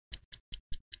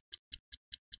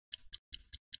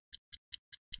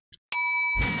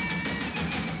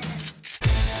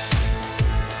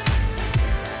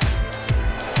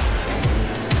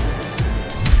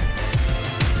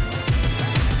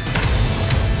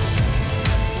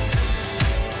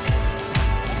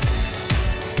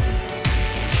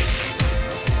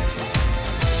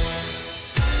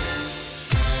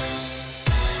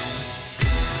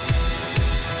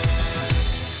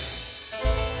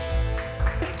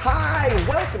Hi,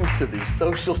 welcome to the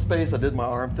social space. I did my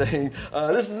arm thing.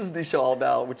 This is the show all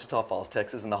about Wichita Falls,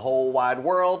 Texas, and the whole wide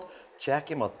world.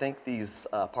 Jackie, I'm gonna thank these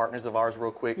partners of ours real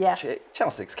quick. Yes.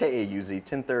 Channel 6, KAUZ,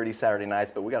 10:30 Saturday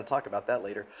nights, but we gotta talk about that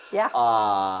later. Yeah.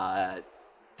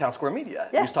 Town Square Media,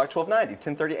 Yes. News Talk 1290,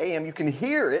 10:30 a.m. You can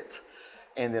hear it.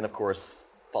 And then, of course,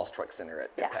 Falls Truck Center at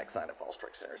Impact Sign at Falls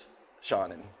Truck Center.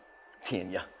 Sean and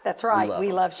Tanya. That's right.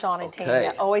 We love Sean and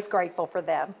Tanya. Always grateful for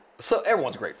them. So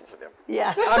everyone's grateful for them.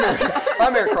 Yeah.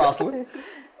 I'm Eric Crossland.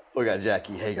 We got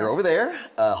Jackie Hager over there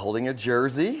holding a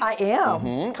jersey. I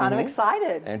am. Kind of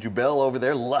excited. Andrew Bell over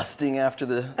there lusting after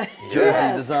the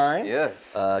jersey design.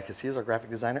 Yes. Because he is our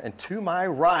graphic designer. And to my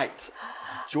right,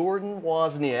 Jorden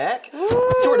Wozniak.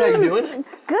 Jorden, how you doing?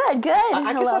 Good, good.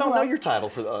 I guess I don't know your title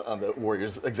for the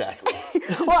Warriors exactly.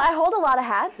 Well, I hold a lot of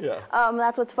hats. Yeah.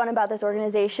 That's what's fun about this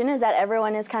organization is that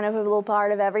everyone is kind of a little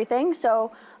part of everything.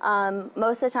 So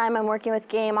most of the time I'm working with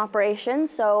game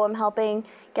operations, so I'm helping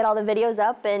get all the videos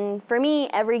up. And for me,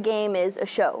 every game is a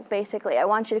show, basically. I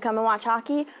want you to come and watch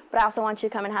hockey, but I also want you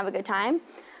to come and have a good time.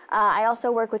 I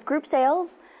also work with group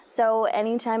sales, so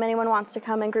anytime anyone wants to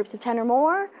come in groups of 10 or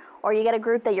more, or you get a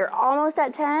group that you're almost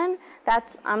at 10,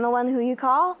 I'm the one who you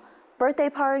call. Birthday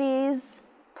parties,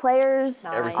 players,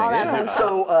 everything. all that fun stuff.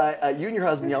 So you and your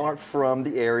husband, y'all aren't from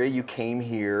the area. You came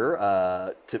here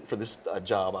for this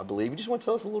job, I believe. You just want to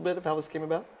tell us a little bit of how this came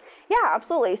about? Yeah,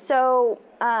 absolutely. So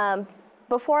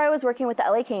before I was working with the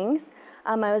LA Kings,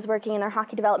 I was working in their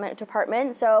hockey development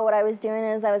department. So what I was doing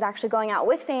is I was actually going out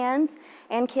with fans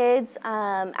and kids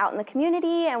out in the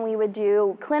community, and we would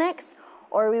do clinics,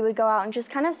 or we would go out and just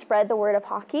kind of spread the word of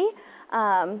hockey,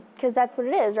 because that's what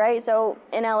it is, right? So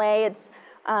in LA, it's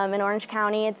in Orange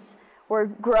County, we're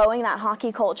growing that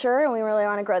hockey culture, and we really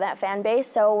want to grow that fan base.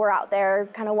 So we're out there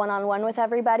kind of one-on-one with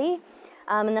everybody.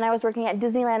 And then I was working at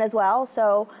Disneyland as well.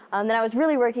 So then I was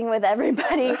really working with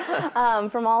everybody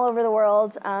from all over the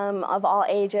world, of all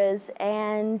ages.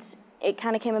 And it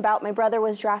kind of came about, my brother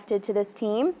was drafted to this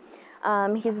team.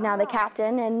 He's now the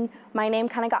captain, and my name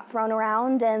kind of got thrown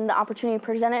around, and the opportunity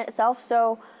presented itself.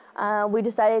 So we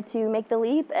decided to make the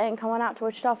leap and come on out to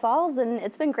Wichita Falls, and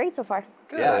it's been great so far.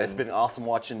 Good. Yeah, it's been awesome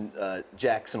watching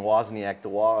Jackson Wozniak, the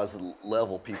Woz,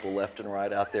 level people left and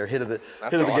right out there. Hit of the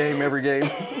game every game.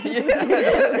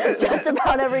 Just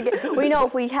about every game. We know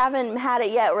if we haven't had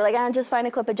it yet, we're like, just find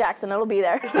a clip of Jackson, it'll be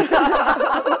there.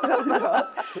 I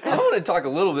want to talk a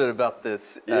little bit about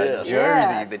this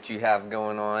jersey that you have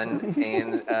going on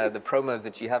and the promos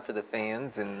that you have for the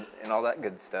fans and all that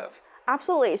good stuff.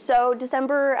 Absolutely. So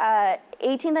December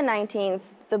 18th and 19th,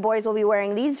 the boys will be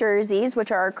wearing these jerseys,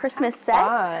 which are our Christmas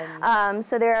set.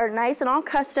 So they're nice and all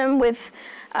custom with,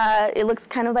 it looks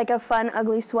kind of like a fun,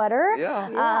 ugly sweater.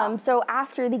 Yeah. So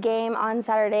after the game on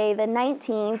Saturday the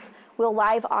 19th, we'll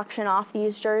live auction off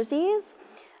these jerseys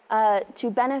to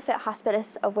benefit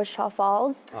Hospice of Wichita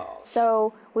Falls.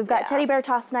 So we've got teddy bear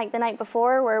toss night the night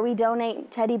before, where we donate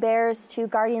teddy bears to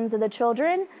Guardians of the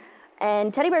Children.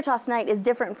 And teddy bear toss night is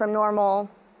different from normal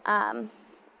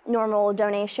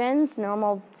donations,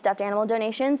 normal stuffed animal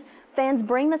donations. Fans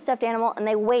bring the stuffed animal and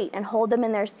they wait and hold them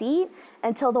in their seat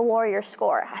until the Warriors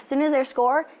score. As soon as they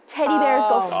score, teddy bears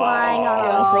go flying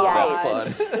onto the ice.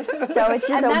 That's fun. So it's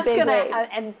just a big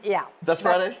way. That's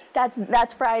Friday?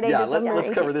 That's Friday. Yeah, let's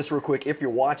cover this real quick. If you're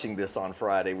watching this on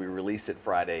Friday, we release it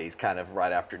Fridays, kind of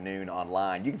right afternoon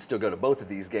online. You can still go to both of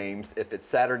these games. If it's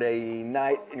Saturday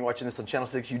night and you're watching this on Channel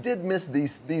 6, you did miss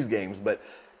these games, but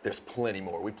there's plenty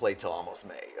more. We play till almost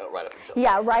May, right up until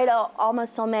May. Right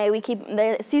almost till May.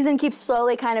 The season keeps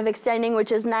slowly kind of extending,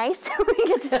 which is nice. We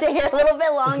get to stay here a little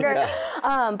bit longer.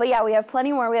 But yeah, we have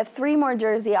plenty more. We have 3 more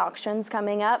jersey auctions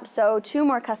coming up. So 2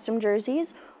 more custom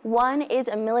jerseys. One is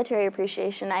a military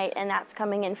appreciation night, and that's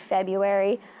coming in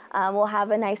February. We'll have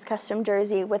a nice custom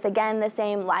jersey with, again, the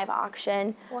same live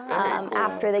auction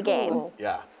after the game.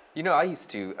 Yeah. You know, I used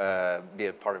to be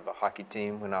a part of a hockey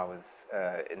team when I was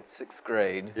in 6th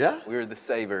grade. Yeah? We were the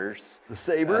Sabres. The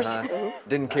Sabres?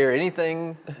 Didn't care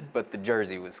anything, but the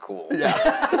jersey was cool. Yeah.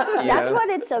 That's what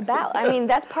it's about. I mean,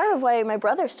 that's part of why my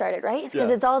brother started, right? It's because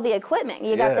it's all the equipment.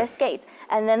 You got the skates,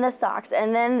 and then the socks,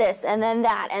 and then this, and then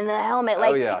that, and the helmet.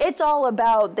 Like, it's all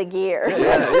about the gear.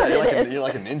 You're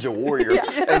like a ninja warrior.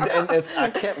 And I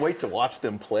can't wait to watch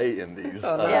them play in these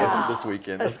this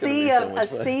weekend. A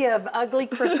sea of ugly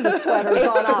Christmas the sweaters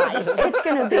on ice. It's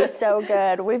gonna be so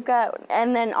good.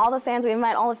 And then all the fans, we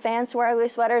invite all the fans to wear ugly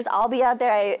sweaters. I'll be out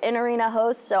there, I in-arena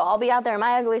host, so I'll be out there in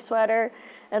my ugly sweater.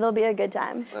 It'll be a good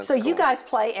time. So you guys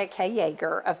play at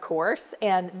𝗪𝗪𝗏, of course,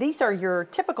 and these are your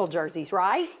typical jerseys,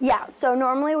 right? Yeah, so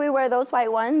normally we wear those white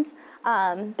ones.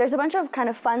 There's a bunch of kind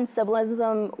of fun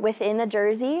symbolism within the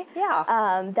jersey.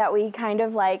 Yeah. That we kind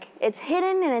of like, it's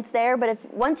hidden and it's there, but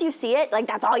once you see it, like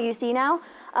that's all you see now.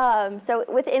 So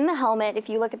within the helmet, if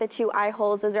you look at the 2 eye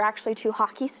holes, those are actually 2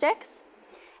 hockey sticks.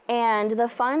 And the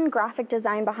fun graphic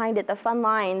design behind it, the fun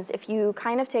lines, if you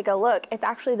kind of take a look, it's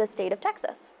actually the state of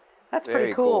Texas. That's Very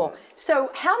pretty cool. cool. So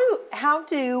how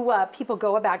do people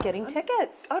go about getting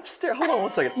tickets? I've stared. Hold on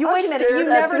one second. Wait a minute. You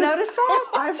never noticed that?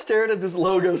 I've stared at this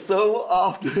logo so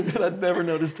often that I've never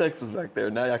noticed Texas back there.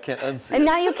 Now I can't unsee And it.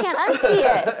 now you can't unsee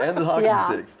it. And the hockey Yeah.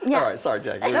 sticks. Yeah. All right, sorry,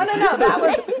 Jackie. No. That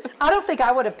was. I don't think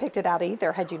I would have picked it out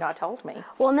either had you not told me.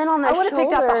 Well, and then on the I would have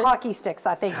picked out the shoulder- hockey sticks,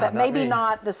 I think, but not maybe me.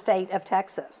 not the state of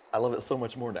Texas. I love it so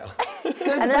much more now. And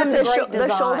then That's a great the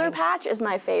shoulder design. patch is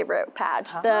my favorite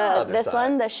patch. Other This side.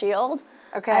 one, the shield.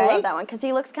 Okay. I love that one because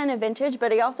he looks kind of vintage,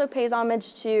 but he also pays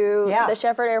homage to Yeah. the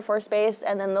Shepherd Air Force Base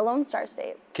and then the Lone Star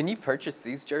State. Can you purchase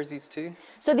these jerseys too?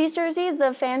 So these jerseys,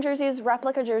 the fan jerseys,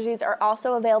 replica jerseys, are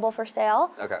also available for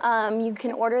sale. Okay. You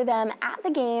can order them at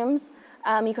the games.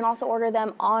 You can also order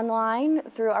them online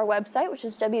through our website, which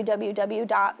is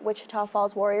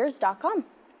www.wichitafallswarriors.com.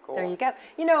 Cool. There you go.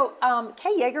 You know,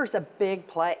 𝗪𝗪𝗏 is a big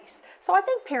place. So I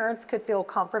think parents could feel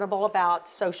comfortable about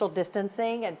social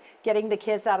distancing and getting the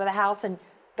kids out of the house. And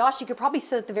gosh, you could probably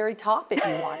sit at the very top if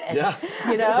you wanted. Yeah.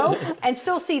 You know, and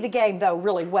still see the game though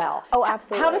really well. Oh,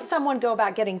 absolutely. How does someone go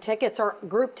about getting tickets, or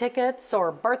group tickets,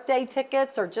 or birthday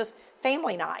tickets, or just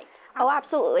family night? Oh,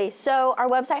 absolutely. So our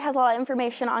website has a lot of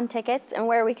information on tickets and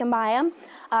where we can buy them.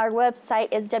 Our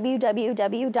website is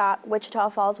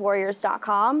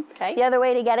www.wichitafallswarriors.com. Okay. The other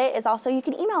way to get it is also you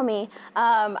can email me.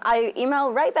 I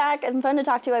email right back. I'm fun to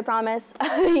talk to, I promise.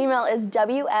 The email is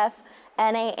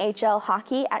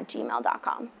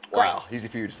wfnahlhockey@gmail.com. Wow, easy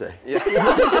for you to say. Yeah.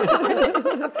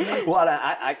 Well,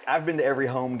 I've been to every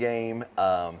home game,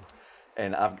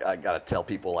 and I got to tell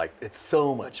people, like, it's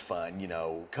so much fun. You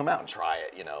know, come out and try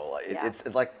it. You know, it's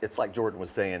like Jorden was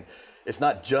saying. It's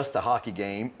not just the hockey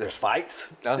game. There's fights.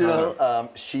 You know,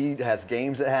 she has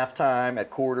games at halftime, at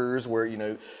quarters, where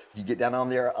you get down on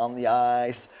the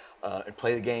ice and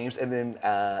play the games. And then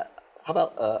how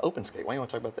about open skate? Why do you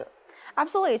want to talk about that?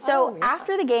 Absolutely. So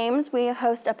after the games, we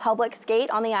host a public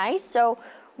skate on the ice. So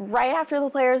right after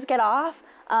the players get off,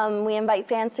 we invite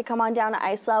fans to come on down to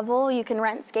ice level. You can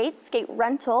rent skates. Skate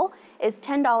rental is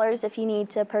 $10 if you need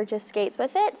to purchase skates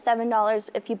with it, $7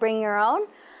 if you bring your own.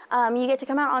 You get to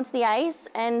come out onto the ice,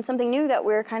 and something new that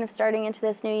we're kind of starting into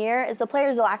this new year is the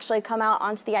players will actually come out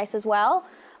onto the ice as well.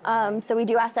 So we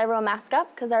do ask everyone mask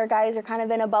up because our guys are kind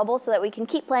of in a bubble so that we can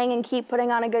keep playing and keep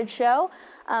putting on a good show.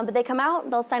 But they come out,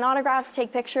 they'll sign autographs,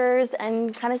 take pictures,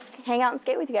 and kind of hang out and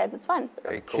skate with you guys. It's fun.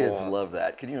 Very cool. Kids love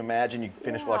that. Can you imagine you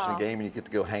finish watching a game and you get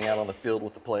to go hang out on the field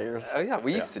with the players? Oh yeah,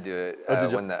 we used to do it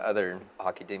did you? when the other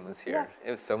hockey team was here.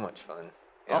 It was so much fun.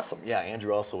 Yeah. Awesome. Yeah,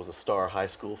 Andrew also was a star high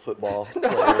school football player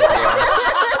as well.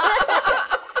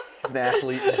 He's an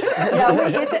athlete.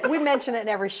 Yeah, we mention it in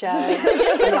every show.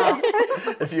 Yeah.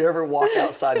 If you ever walk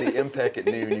outside the Impact at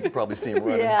noon, you can probably see him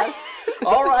running. Yes.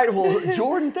 All right, well,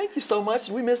 Jorden, thank you so much.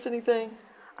 Did we miss anything?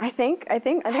 I think Hey,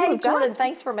 we've got Jorden,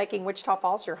 thanks for making Wichita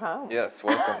Falls your home. Yes,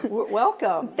 welcome.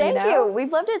 Welcome. Thank you.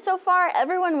 We've loved it so far.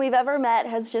 Everyone we've ever met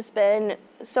has just been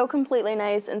so completely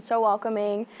nice and so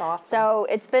welcoming. It's awesome. So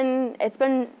it's been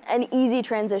an easy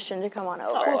transition to come on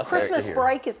over. Oh, Well, that's nice to Christmas hear.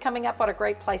 break is coming up. What a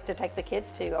great place to take the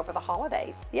kids to over the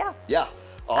holidays. Yeah. Yeah.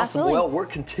 Awesome. Absolutely. Well, we're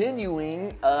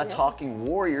continuing talking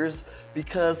Warriors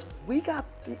because we got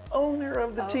the owner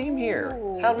of the team here.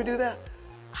 How do we do that?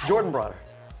 Jorden brought her.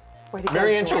 Way to go,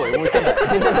 Mary Anne Jorden. Choi, when we come back.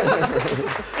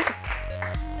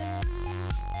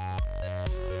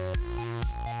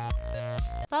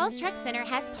 Falls Truck Center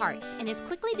has parts and is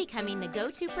quickly becoming the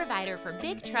go-to provider for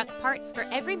big truck parts for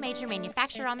every major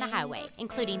manufacturer on the highway,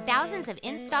 including thousands of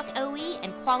in-stock OE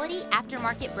and quality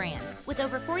aftermarket brands. With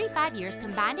over 45 years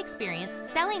combined experience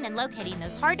selling and locating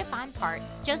those hard-to-find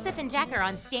parts, Joseph and Jack are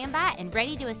on standby and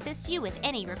ready to assist you with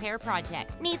any repair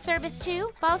project. Need service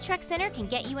too? Falls Truck Center can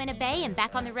get you in a bay and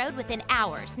back on the road within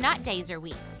hours, not days or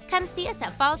weeks. Come see us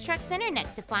at Falls Truck Center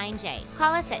next to Flying J.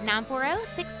 Call us at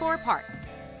 940-64-PARTS.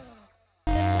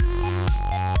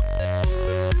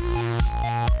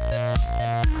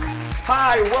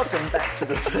 Hi, welcome back to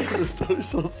the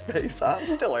social space. I'm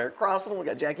still Eric Crossan. We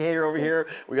got Jackie Hayer over here.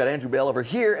 We got Andrew Bell over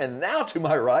here. And now to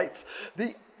my right,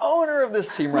 the owner of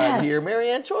this team right here, Mary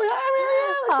Anne Choi. Hi, Mary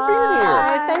Anne. Thanks for being here.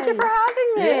 Hi, thank you for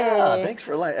having me. Yeah, thanks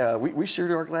for we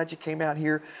sure are glad you came out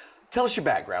here. Tell us your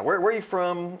background. Where are you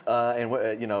from?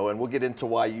 And you know, and we'll get into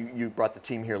why you brought the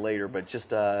team here later. But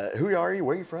just who are you?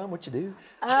 Where are you from? What you do?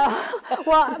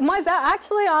 Well,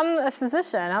 actually, I'm a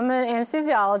physician. I'm an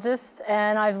anesthesiologist,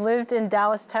 and I've lived in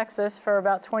Dallas, Texas for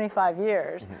about 25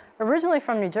 years. Originally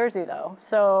from New Jersey, though.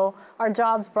 So our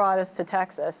jobs brought us to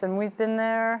Texas, and we've been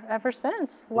there ever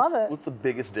since. Love it. What's the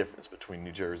biggest difference between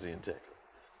New Jersey and Texas?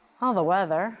 Oh, the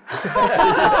weather.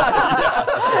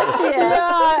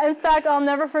 Yeah, in fact, I'll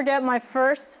never forget my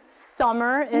first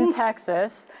summer in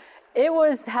Texas. It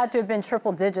had to have been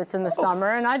triple digits in the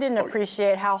summer, and I didn't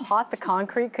appreciate how hot the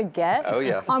concrete could get. Oh,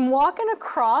 yeah. I'm walking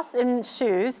across in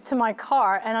shoes to my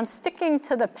car, and I'm sticking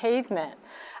to the pavement.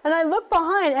 And I look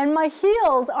behind, and my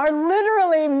heels are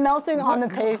literally melting on the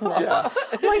pavement. Yeah.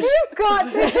 I'm like, you've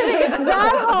got to be kidding. It's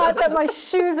that hot that my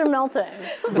shoes are melting.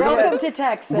 Welcome to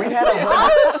Texas.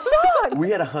 I was shocked. We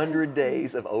had 100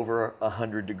 days of over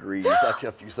 100 degrees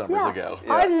a few summers ago.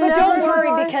 I've But never don't worry,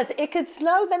 realized- because it could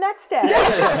snow the next day.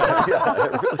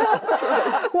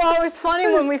 Well, it was funny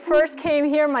when we first came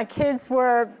here, my kids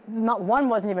one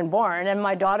wasn't even born, and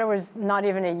my daughter was not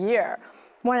even a year.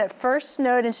 When it first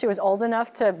snowed and she was old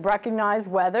enough to recognize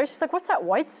weather, she's like, what's that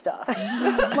white stuff?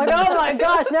 I'm like, oh my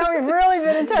gosh, now we've really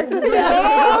been in Texas too.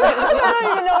 I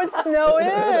don't even know what snow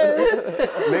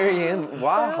is. Mary Ann,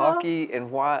 why hockey and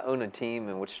why own a team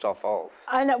in Wichita Falls?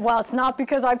 I know, well, it's not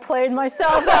because I played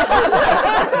myself, that's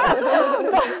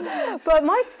for sure. But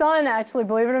my son actually,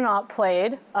 believe it or not,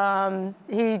 played.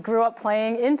 He grew up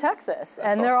playing in Texas,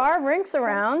 and there are rinks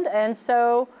around, and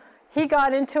so he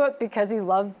got into it because he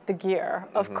loved the gear,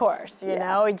 of course, you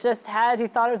know. He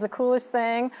thought it was the coolest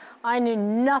thing. I knew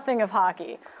nothing of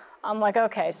hockey. I'm like,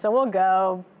 okay, so we'll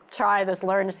go try this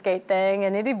learn to skate thing,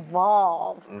 and it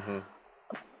evolves.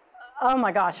 Oh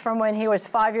my gosh, from when he was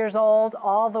 5 years old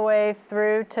all the way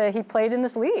through to he played in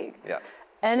this league. Yeah.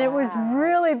 And it was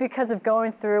really because of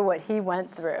going through what he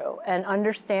went through and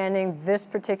understanding this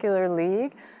particular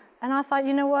league. And I thought,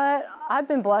 you know what? I've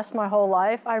been blessed my whole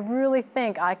life. I really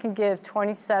think I can give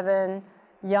 27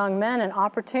 young men an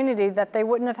opportunity that they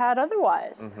wouldn't have had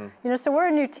otherwise. You know, so we're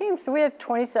a new team, so we have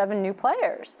 27 new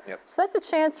players. So that's a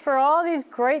chance for all these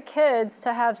great kids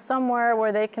to have somewhere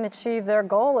where they can achieve their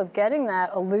goal of getting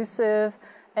that elusive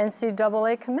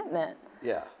NCAA commitment.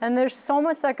 Yeah. And there's so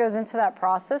much that goes into that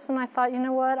process, and I thought, you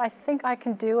know what, I think I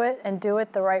can do it and do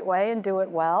it the right way and do it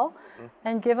well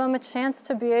and give them a chance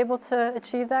to be able to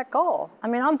achieve that goal. I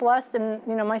mean, I'm blessed, and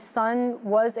you know, my son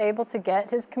was able to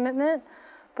get his commitment,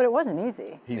 but it wasn't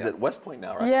easy. He's at West Point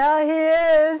now, right? Yeah,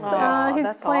 he is. Oh, He's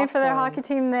that's playing for their awesome. hockey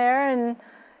team there, and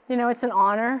you know, it's an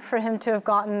honor for him to have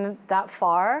gotten that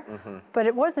far, but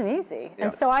it wasn't easy.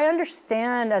 And so I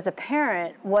understand as a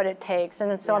parent what it takes,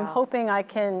 and so I'm hoping I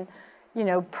can, you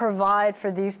know, provide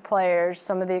for these players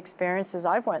some of the experiences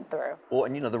I've went through. Well,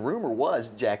 and you know, the rumor was,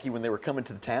 Jackie, when they were coming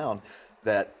to the town,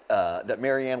 that that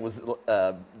Mary Ann was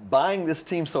buying this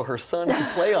team so her son could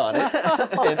play on it,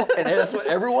 and that's what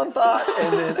everyone thought.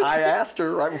 And then I asked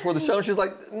her right before the show, and she's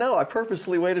like, "No, I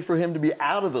purposely waited for him to be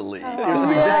out of the league." It's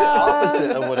the exact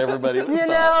opposite of what everybody thought. You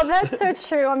know, that's so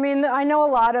true. I mean, I know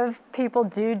a lot of people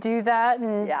do that,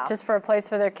 and just for a place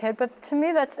for their kid, but to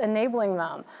me, that's enabling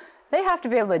them. They have to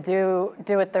be able to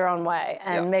do it their own way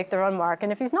and make their own mark.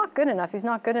 And if he's not good enough, he's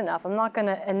not good enough. I'm not going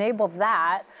to enable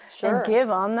that and give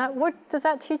him that. What does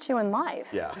that teach you in life?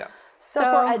 Yeah. So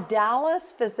for a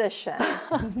Dallas physician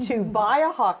to buy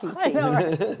a hockey team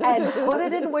and put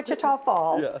it in Wichita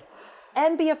Falls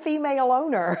and be a female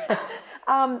owner,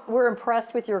 we're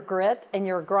impressed with your grit and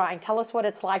your grind. Tell us what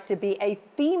it's like to be a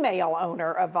female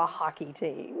owner of a hockey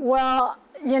team. Well,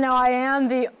 you know, I am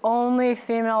the only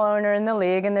female owner in the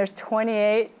league, and there's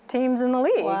 28 teams in the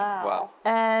league. Wow.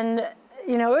 And,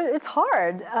 you know, it's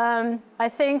hard. I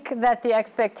think that the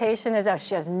expectation is, oh,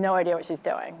 she has no idea what she's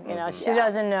doing. You know, she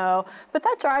doesn't know. But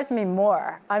that drives me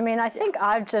more. I mean, I think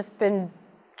I've just been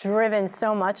driven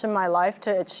so much in my life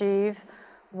to achieve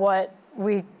what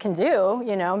we can do,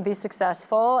 you know, and be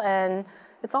successful. And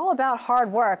it's all about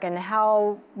hard work and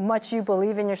how much you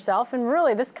believe in yourself. And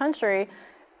really, this country,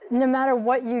 no matter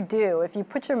what you do, if you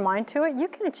put your mind to it, you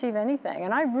can achieve anything.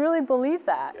 And I really believe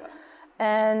that.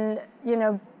 And, you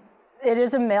know, it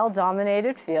is a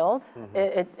male-dominated field.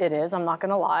 It is, I'm not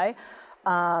going to lie.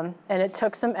 And it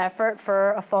took some effort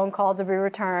for a phone call to be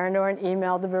returned or an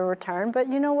email to be returned. But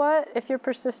you know what? If you're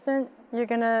persistent, you're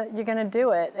gonna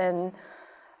do it. And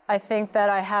I think that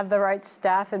I have the right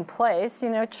staff in place. You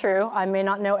know, true, I may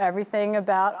not know everything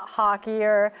about hockey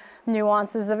or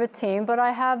nuances of a team, but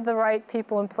I have the right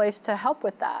people in place to help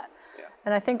with that.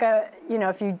 And I think, you know,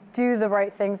 if you do the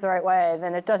right things the right way,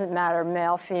 then it doesn't matter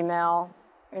male, female.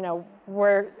 You know,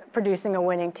 we're producing a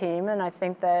winning team, and I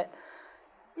think that,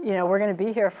 you know, we're going to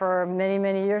be here for many,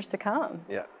 many years to come.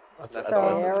 Yeah. That's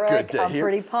Eric, good to I'm hear.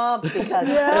 pretty pumped because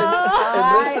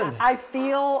listen.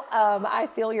 I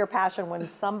feel your passion when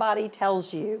somebody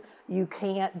tells you you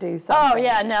can't do something. Oh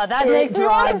yeah, no, that makes me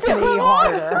want drives to me do it.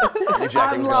 harder. Hey,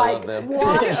 Jackie I'm was gonna like, love them.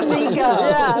 watch me go.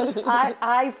 Yes.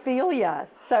 I feel ya.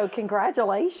 So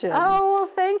congratulations. Oh well,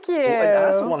 thank you. Well, and I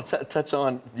also want to touch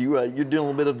on you. You're doing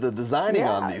a little bit of the designing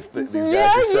on these guys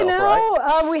yeah, yourself, you know,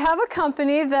 right? we have a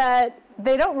company that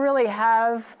they don't really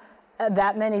have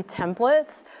that many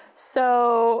templates.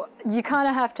 So you kind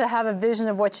of have to have a vision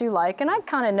of what you like. And I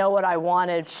kind of know what I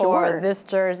wanted for this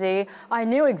jersey. I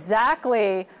knew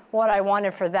exactly what I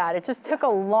wanted for that. It just took a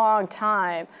long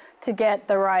time to get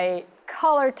the right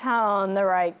color tone, the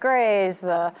right grays,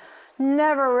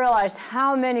 never realized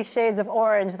how many shades of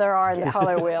orange there are in the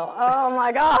color wheel. Oh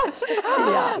my gosh,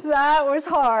 that was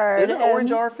hard. Isn't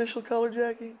orange our official color,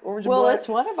 Jackie? Orange and well, black? it's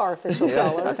one of our official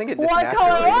colors. I think it just What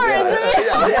color naturally-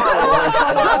 orange?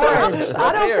 Orange.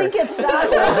 I don't think it's that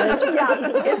orange.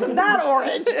 Yes, it's that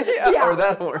orange. Yeah, or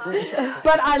that orange.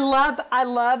 But I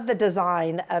love the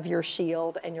design of your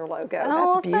shield and your logo. That's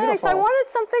Oh, beautiful. thanks. I wanted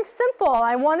something simple.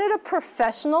 I wanted a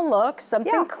professional look,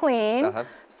 something clean,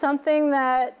 something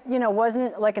that, you know,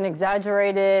 wasn't like an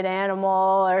exaggerated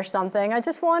animal or something. I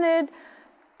just wanted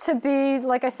to be,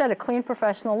 like I said, a clean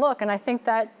professional look. And I think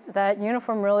that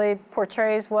uniform really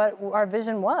portrays what our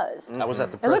vision was. I was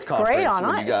at the It press looks great conference on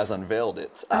when you ice. guys unveiled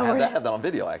it. I had that on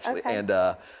video, actually. Okay. And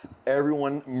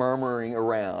everyone murmuring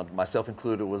around, myself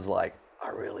included, was like, I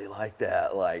really like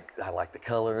that. Like, I like the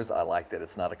colors. I like that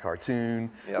it's not a cartoon,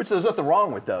 which there's nothing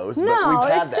wrong with those. No, but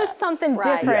we've had it's just something Right.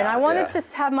 different. Yeah, I wanted yeah.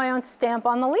 to have my own stamp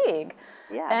on the league.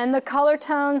 Yeah. And the color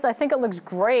tones, I think it looks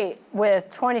great with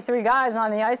 23 guys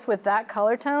on the ice with that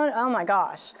color tone. Oh my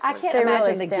gosh. I can't They imagine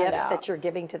really the stand gifts out. that you're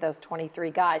giving to those 23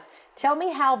 guys. Tell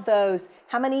me how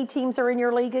many teams are in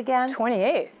your league again?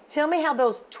 28. Tell me how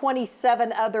those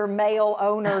 27 other male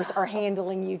owners are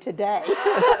handling you today.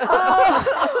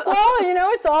 Well, you know,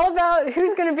 it's all about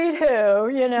who's going to beat who.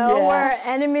 You know, Yeah. we're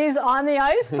enemies on the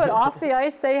ice, but off the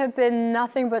ice, they have been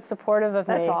nothing but supportive of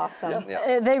me. That's awesome.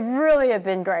 They really have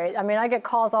been great. I mean, I get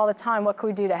calls all the time. What can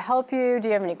we do to help you? Do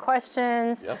you have any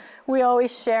questions? Yep. We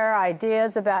always share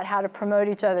ideas about how to promote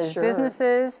each other's Sure.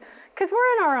 businesses because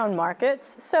we're in our own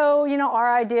markets. So, you know,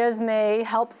 our ideas may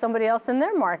help somebody else in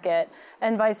their market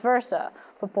and vice versa.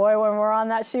 But boy, when we're on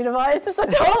that sheet of ice, it's a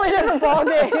totally different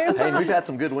ballgame. Hey, and we've had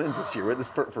some good wins this year. This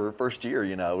for first year,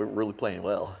 you know, we're really playing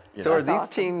well. You So know? are these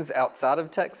teams outside of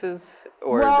Texas?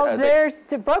 Or Well, are they- there's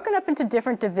broken up into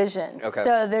different divisions. Okay.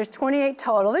 So there's 28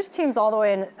 total. There's teams all the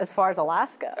way in as far as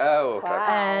Alaska. Oh, okay.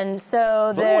 And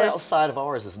so the one there's outside of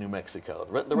ours is New Mexico.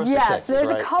 The rest of yes, Texas,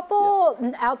 there's right? a couple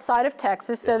outside of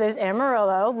Texas. So there's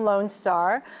Amarillo, Lone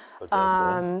Star,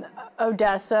 Odessa.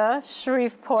 Odessa,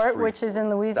 Shreveport, which is in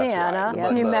Louisiana. right,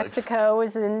 the New Mudbugs. Mexico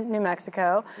is in New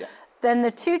Mexico. Yeah. Then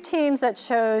the two teams that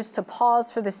chose to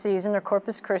pause for the season are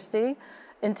Corpus Christi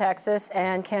in Texas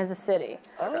and Kansas City.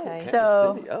 Kansas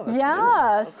So City. Oh, that's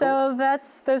yeah, good.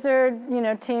 so those are, you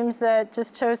know, teams that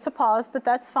just chose to pause, but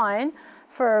that's fine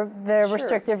for their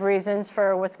restrictive reasons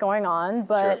for what's going on.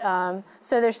 But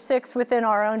so there's 6 within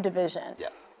our own division. Yeah.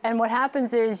 And what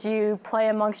happens is you play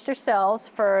amongst yourselves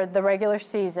for the regular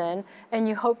season, and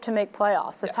you hope to make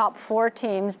playoffs. The top 4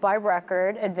 teams by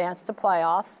record advance to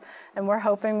playoffs, and we're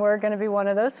hoping we're going to be one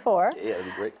of those 4. Yeah, that'd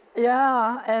be great.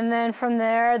 Yeah, and then from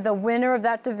there, the winner of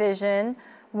that division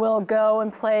will go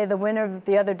and play the winner of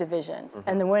the other divisions.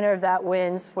 And the winner of that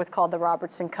wins what's called the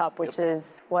Robertson Cup, which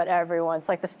is what it's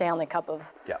like the Stanley Cup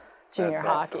of junior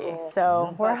That's hockey.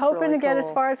 So we're That's hoping really to get as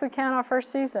cool. far as we can our first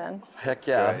season. Heck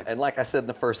yeah. And like I said in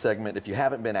the first segment, if you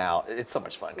haven't been out, it's so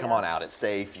much fun. Come on out. It's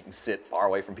safe. You can sit far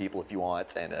away from people if you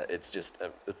want. And it's just,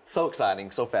 it's so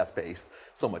exciting, so fast paced,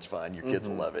 so much fun. Your kids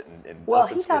will love it. And Well,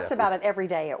 it's he good talks about efforts. it every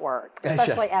day at work,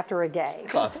 especially after a game.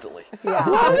 Constantly. Well,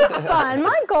 it's fun.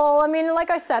 My goal, I mean,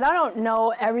 like I said, I don't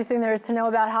know everything there is to know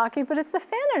about hockey, but it's the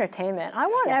fan entertainment. I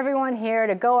want everyone here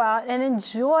to go out and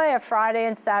enjoy a Friday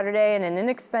and Saturday in an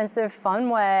inexpensive, fun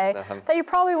way that you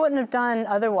probably wouldn't have done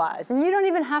otherwise. And you don't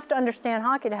even have to understand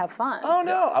hockey to have fun. Oh,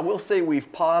 no. I will say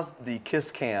we've paused the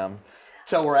kiss cam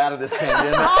till we're out of this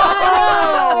pandemic.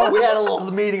 We had a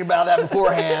little meeting about that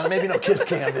beforehand. Maybe no kiss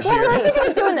cam this year. I think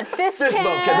I'm doing the fist cam.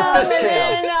 The fist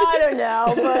cam. No, I don't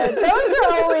know, but those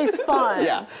are always fun.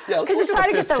 Yeah. Because you try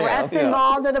to get the refs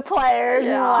involved or the players,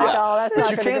 and you're like, oh, that's not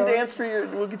But you gonna can go. dance for your.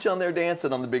 We'll get you on there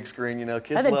dancing on the big screen. You know,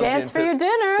 kids That's love a dance for being your fit.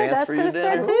 dinner. Dance That's for going your to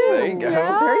start dinner. too. There you go.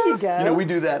 Yeah. There you go. You know, we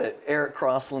do that at Eric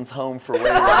Crossland's home for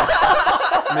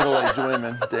middle-aged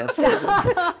women. Dance for your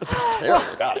dinner. That's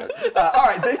terrible. Got it. All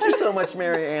right, thank you so much,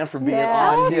 Mary Ann, for being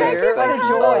on here. Thank you for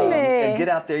having me. And get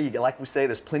out there. Like we say,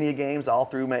 there's plenty of games all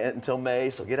through May, until May.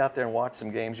 So get out there and watch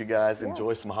some games, you guys.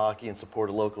 Enjoy some hockey and support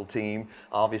a local team.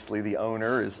 Obviously, the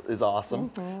owner is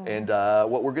awesome. And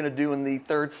what we're going to do in the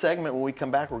third segment when we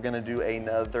come back, we're going to do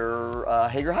another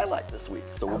Hager highlight this week.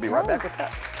 So we'll be right back with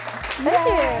that. Thank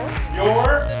you.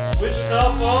 Your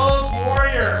Wichita Falls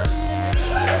Warriors.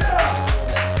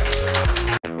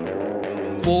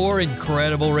 4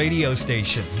 incredible radio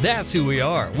stations. That's who we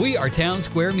are. We are Town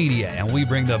Square Media, and we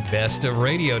bring the best of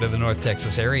radio to the North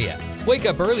Texas area. Wake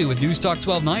up early with News Talk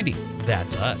 1290.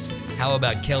 That's us. How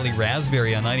about Kelly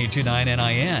Raspberry on 92.9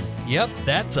 NIN? Yep,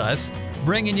 that's us.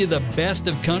 Bringing you the best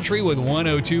of country with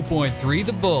 102.3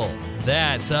 The Bull.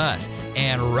 That's us.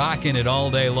 And rocking it all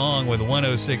day long with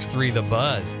 106.3 The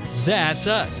Buzz. That's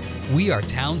us. We are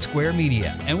Town Square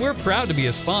Media, and we're proud to be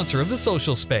a sponsor of the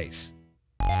social space.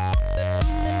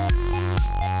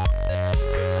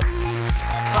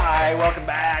 Hi, welcome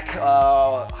back.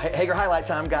 Hager highlight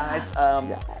time, guys.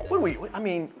 What do we? I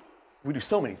mean, we do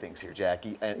so many things here,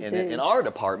 Jackie. And in our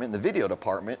department, in the video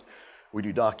department, we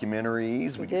do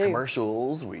documentaries, we do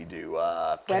commercials, we do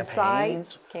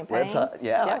Websites, campaigns.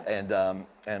 Yeah.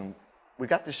 And we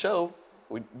got this show.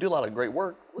 We do a lot of great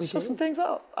work. Let's show some things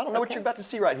out. I don't know what you're about to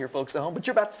see right here, folks at home, but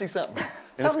you're about to see something.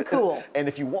 Something cool. And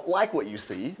if you like what you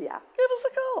see, give us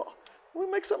a call. We'll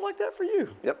make something like that for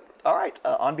you. Yep. All right.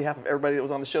 On behalf of everybody that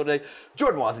was on the show today,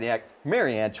 Jorden Wozniak,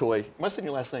 Anne Choi. Am I saying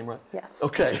your last name right? Yes.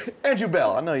 Okay. Andrew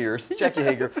Bell. I know yours. Jackie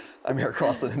Hager. I'm Eric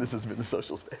Crossland, and this has been The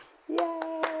Social Space. Yay.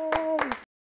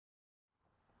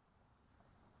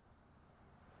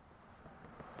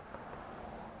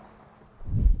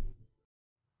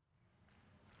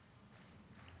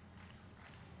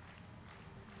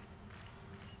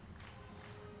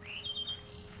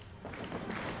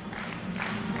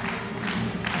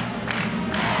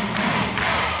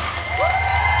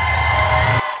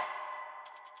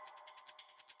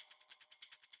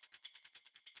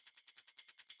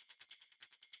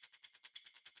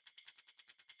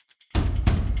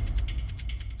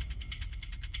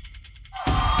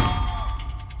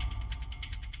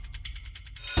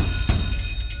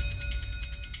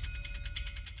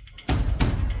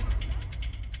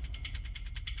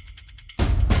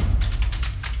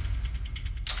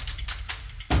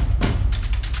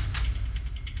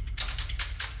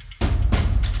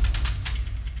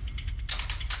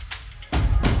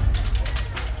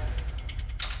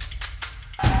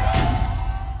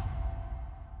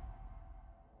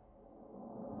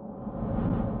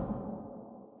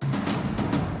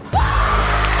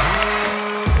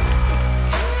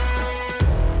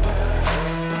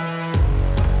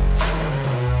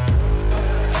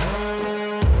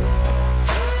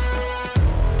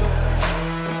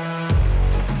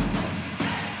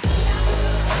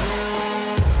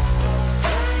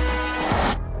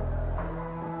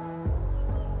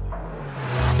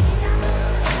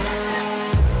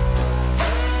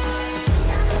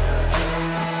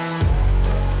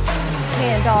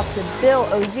 Off to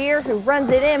𝗵𝗿𝗿, who runs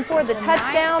it in for the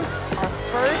touchdown. Our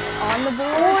first on the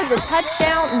board, the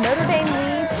touchdown. Notre Dame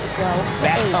leads 12-8.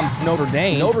 Back comes Notre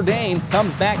Dame. Notre Dame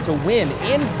comes back to win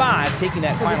in 5, taking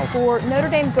that final score. Notre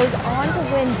Dame goes on to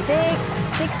win big,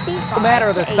 65-18. No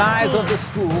matter the size of the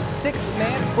school,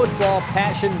 6-man football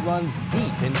passion runs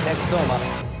deep in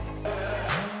Texoma.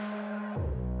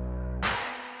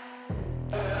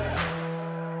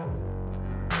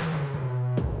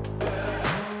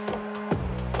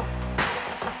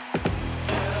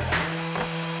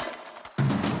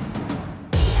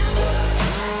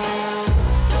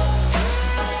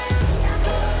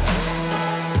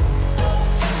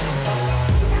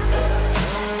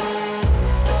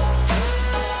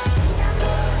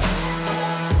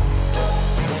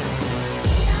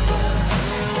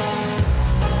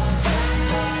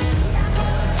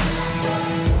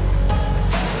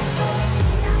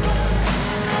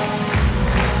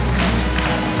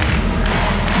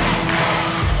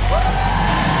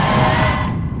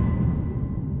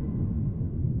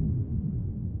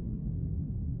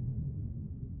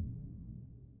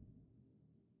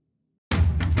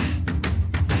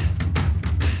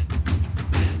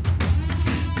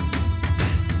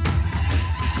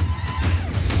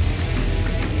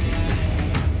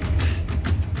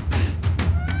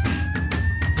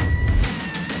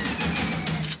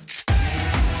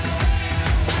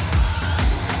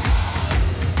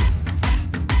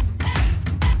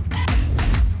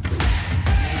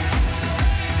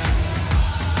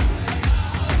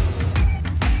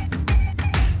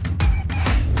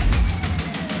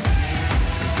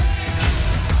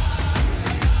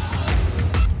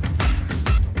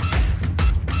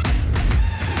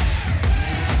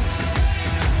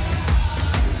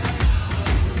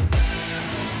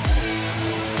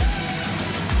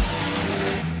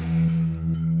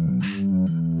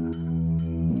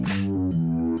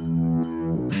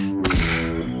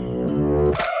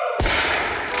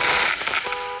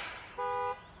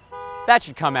 That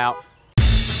should come out.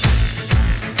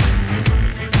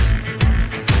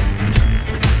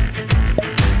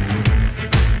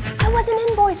 I wasn't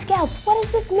in Boy Scouts. What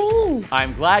does this mean?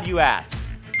 I'm glad you asked.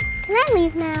 Can I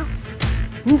leave now?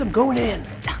 Means I'm going in.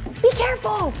 Be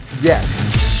careful. Yes.